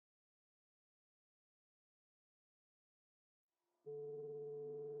We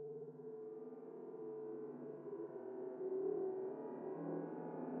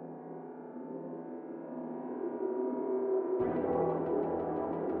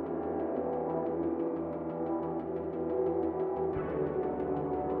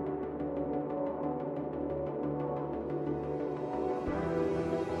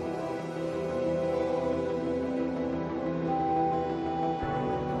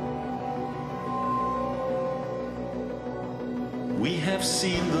have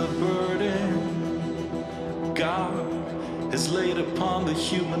seen the burden God has laid upon the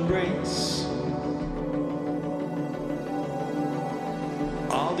human race.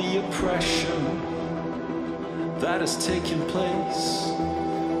 All the oppression that has taken place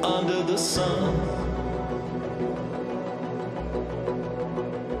under the sun.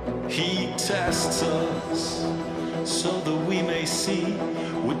 He tests us so that we may see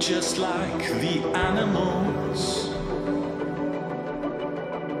we're just like the animals.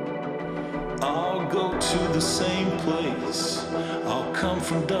 I'll go to the same place. I'll come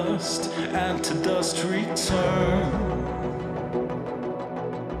from dust and to dust return.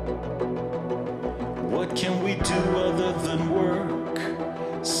 What can we do other than work,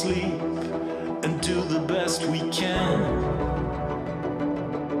 sleep, and do the best we can?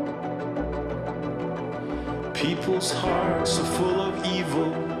 People's hearts are full of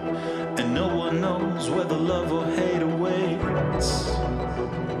evil, and no one knows whether love or hate awaits.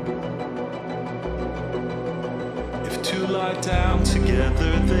 Two lie down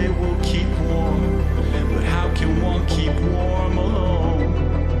together, they will keep warm. But how can one keep warm alone?